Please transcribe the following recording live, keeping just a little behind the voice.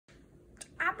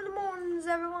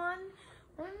Greetings everyone,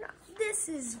 this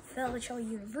is Felicelli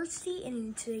University, and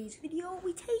in today's video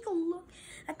we take a look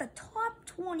at the top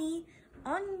 20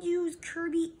 unused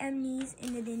Kirby Enemies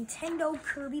in the Nintendo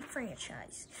Kirby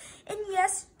franchise. And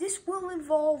yes, this will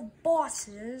involve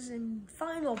bosses and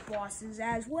final bosses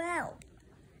as well.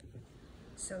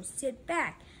 So sit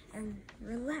back and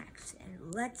relax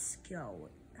and let's go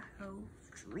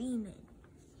dreaming.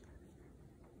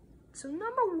 So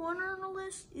number 1 on the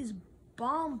list is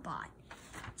Bombot.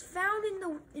 It's found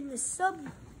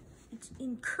it's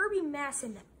in Kirby Mass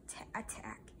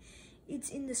Attack. It's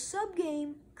in the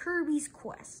sub-game Kirby's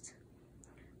Quest.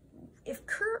 If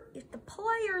the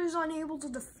player is unable to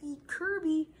defeat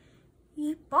Kirby,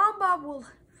 Bombot will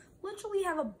literally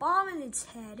have a bomb in its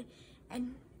head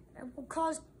and will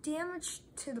cause damage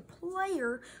to the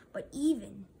player, but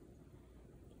even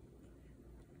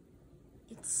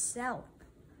itself.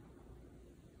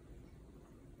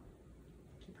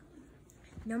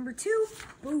 Number 2,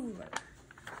 Booler.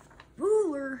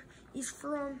 Booler is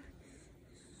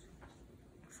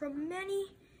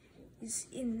is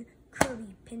in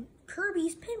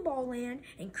Kirby's Pinball Land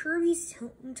and Kirby's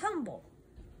Tilt and Tumble.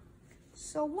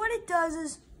 So what it does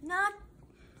is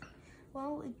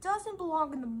it doesn't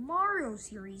belong in the Mario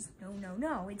series.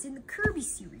 No, it's in the Kirby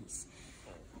series.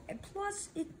 And plus,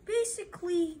 it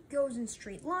basically goes in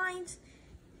straight lines,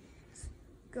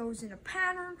 goes in a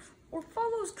pattern, or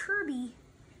follows Kirby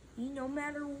no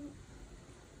matter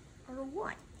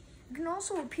what. It can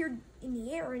also appear in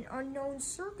the air in unknown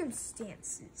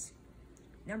circumstances.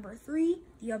 Number 3,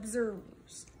 the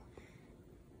Observers.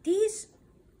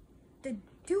 The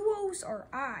duos are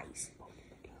eyes.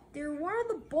 They're one of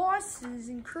the bosses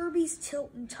in Kirby's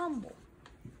Tilt and Tumble.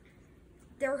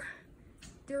 Their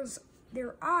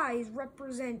eyes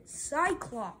represent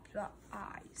Cyclops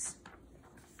eyes,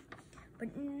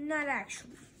 but not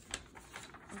actually.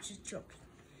 I'm just joking.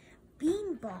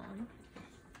 Beanbon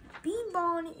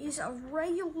is a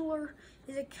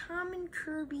common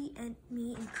Kirby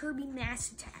enemy in Kirby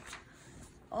Mass Attack.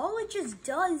 All it just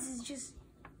does is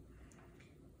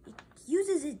it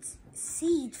uses its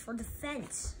seeds for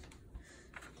defense.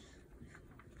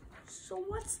 So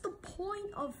what's the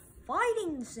point of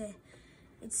fighting it?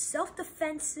 It's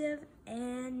self-defensive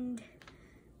and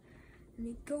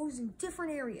it goes in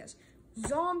different areas.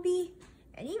 Zombie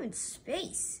and even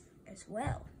space as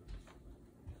well.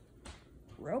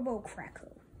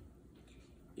 Robo-Cracker.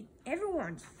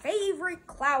 Everyone's favorite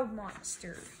cloud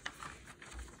monster.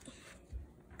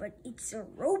 But it's a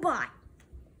robot.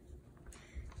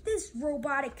 This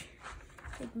robotic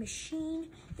machine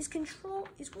is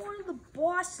one of the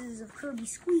bosses of Kirby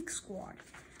Squeak Squad.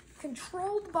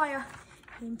 Controlled by an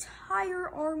entire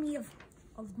army of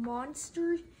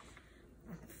monsters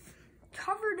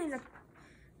covered in a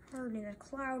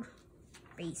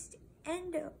cloud-based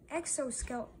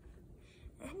exoskeleton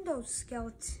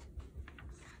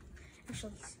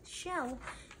shell.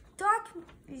 Doc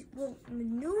will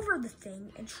maneuver the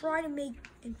thing and try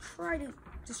to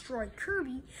destroy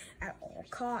Kirby at all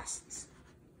costs.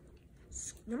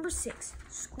 Number 6,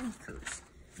 Squeakers.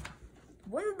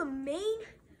 One of the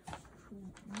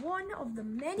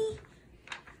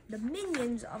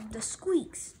minions of the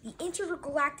Squeaks, the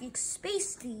intergalactic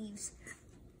space thieves,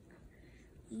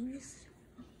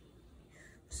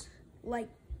 like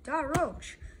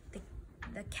Daroche,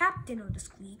 the captain of the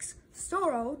Squeaks,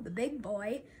 Soro, the big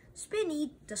boy,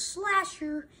 Spinny, the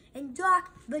slasher, and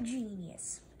Doc, the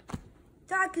genius.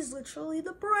 Doc is literally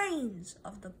the brains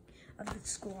of the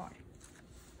squad.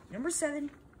 Number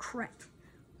 7, Kret.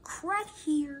 Kret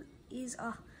here is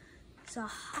a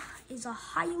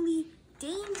highly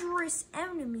dangerous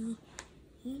enemy.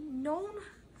 He's known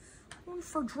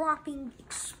for dropping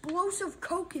explosive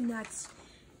coconuts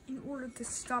in order to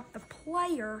stop the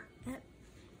player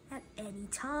at any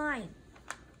time.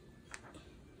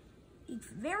 It's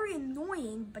very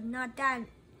annoying, but not that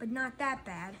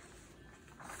bad.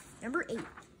 Number 8,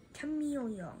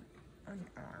 Chameleon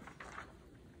Unarmed.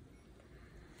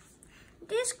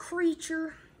 This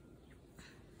creature,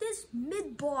 this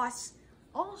mid-boss,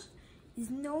 is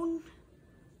known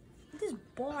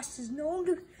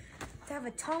to have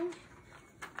a tongue,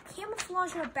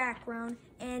 camouflage in the background,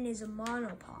 and is a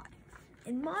monopod.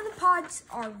 And monopods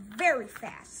are very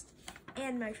fast,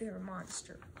 and my favorite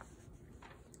monster.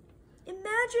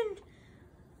 Imagine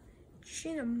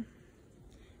Chinim,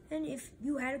 and if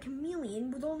you had a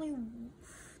chameleon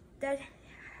that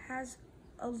has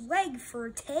a leg for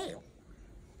a tail.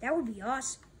 That would be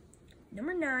awesome.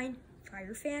 Number 9,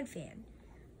 Fire Fan Fan.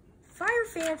 Fire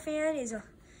Fan Fan is an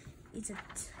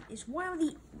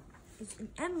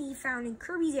enemy found in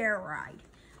Kirby's Air Ride,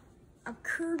 a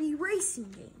Kirby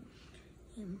racing game.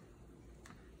 game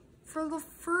for the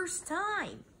first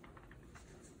time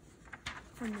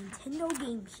from Nintendo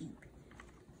GameCube.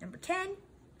 Number 10,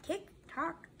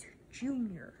 Tick-Tock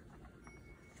Jr.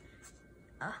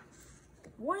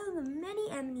 One of the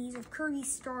many enemies of Kirby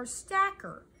Star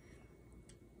Stacker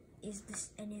is the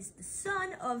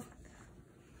son of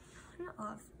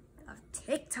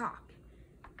Tick-Tock.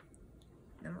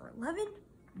 Number 11,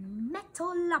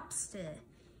 Metal Lobster.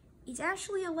 It's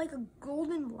actually like a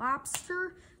golden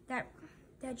lobster that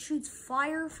shoots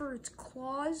fire for its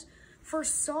claws for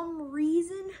some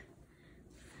reason,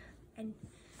 and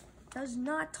does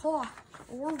not talk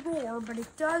or roar, but it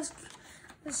does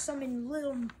summon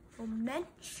little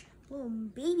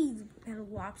baby metal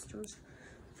lobsters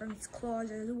from its claws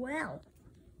as well.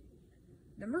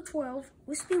 Number 12,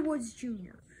 Wispy Woods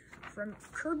Jr. from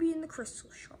Kirby and the Crystal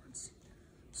Shards.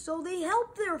 So they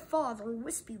help their father,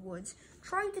 Wispy Woods,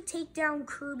 trying to take down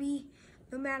Kirby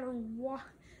no matter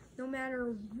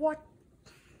what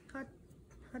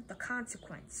the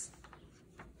consequence.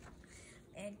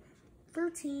 And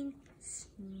 13,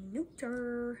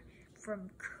 Snooter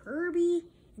from Kirby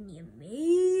and the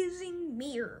Amazing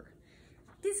Mirror.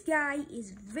 This guy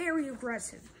is very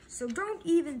aggressive, so don't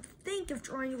even think of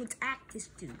trying to attack this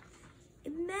dude.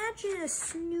 Imagine a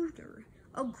Snooter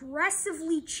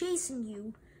aggressively chasing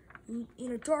you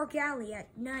in a dark alley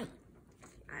at night.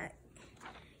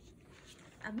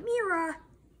 Amira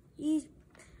is,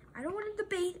 I don't want to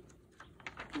debate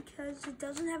because it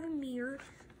doesn't have a mirror,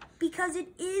 because it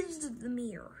is the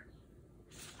mirror,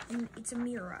 and it's a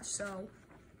mirror. So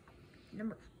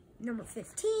number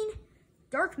 15,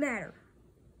 Dark Matter.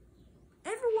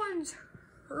 Everyone's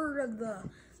heard of the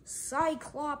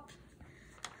Cyclops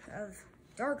of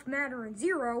Dark Matter and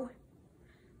Zero.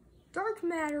 Dark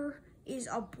Matter is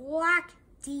a black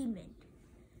demon,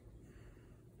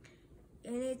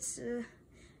 and it's and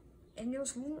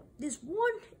there's this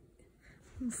one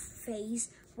phase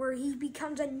where he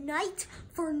becomes a knight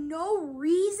for no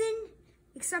reason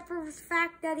except for the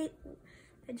fact that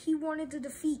he wanted to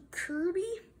defeat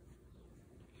Kirby.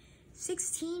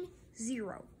 16,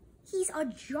 Zero. He's a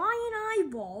giant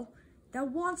eyeball that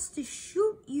wants to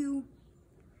shoot you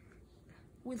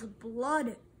with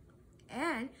blood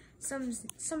and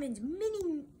summons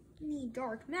many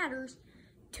dark matters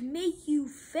to make you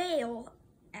fail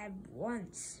at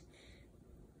once.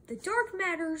 The dark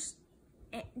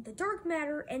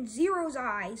matter and Zero's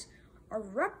eyes are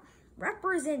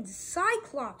represent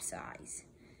Cyclops' eyes,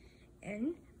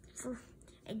 and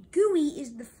Gooey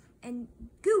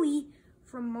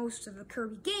from most of the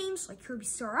Kirby games, like Kirby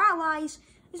Star Allies,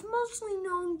 is mostly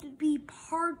known to be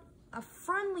a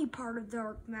friendly part of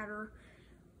dark matter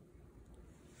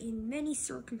in many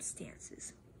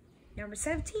circumstances. Number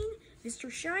 17,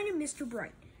 Mr. Shine and Mr.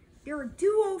 Bright. They're a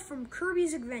duo from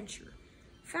Kirby's Adventure.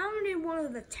 Found in one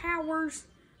of the towers.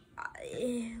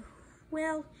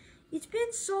 Well, it's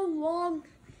been so long.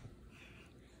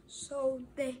 So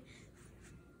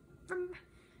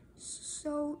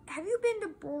have you been to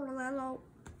Borrello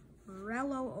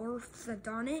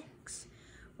Orthodontics?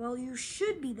 Well, you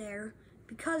should be there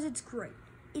because it's great.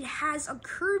 It has a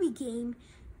Kirby game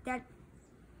it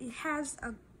has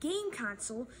a game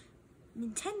console,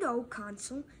 Nintendo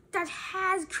console, that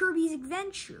has Kirby's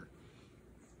Adventure.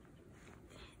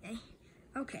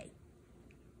 Okay.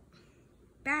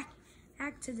 Back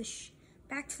to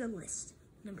the list.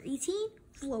 Number 18,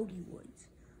 Floaty Woods.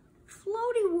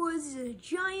 Floaty Woods is a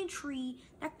giant tree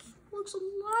that looks a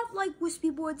lot like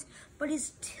Wispy Woods, but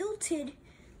is tilted,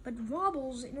 but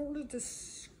wobbles in order to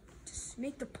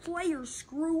make the player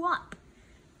screw up.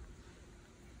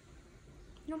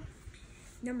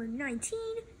 Number 19,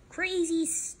 Crazy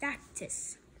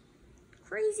Stactus.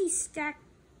 Crazy Stack.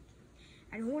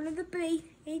 I don't want to debate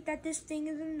that this thing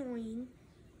is annoying,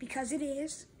 because it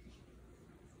is.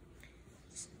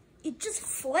 It just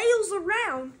flails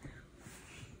around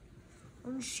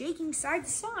shaking side to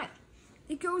side.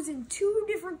 It goes in 2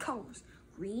 different colors,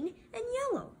 green and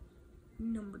yellow.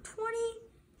 Number 20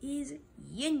 is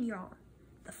Yin Yarn,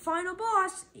 the final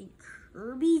boss in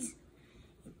Kirby's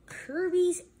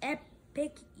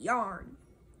Epic Yarn.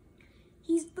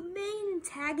 He's the main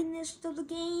antagonist of the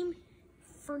game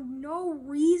for no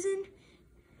reason.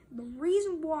 The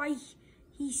reason why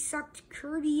he sucked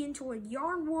Kirby into a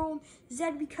yarn world is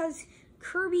that because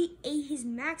Kirby ate his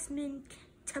maximum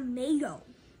tomato.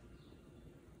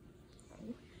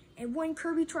 And when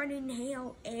Kirby tried to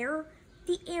inhale air,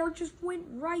 the air just went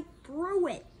right through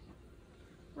it.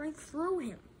 Right through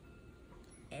him.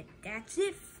 And that's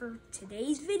it for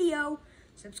today's video.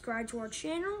 Subscribe to our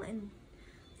channel and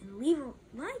leave a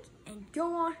like and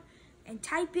go and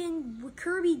type in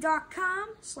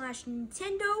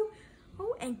kirby.com/Nintendo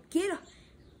and get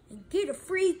a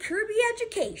free Kirby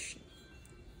education.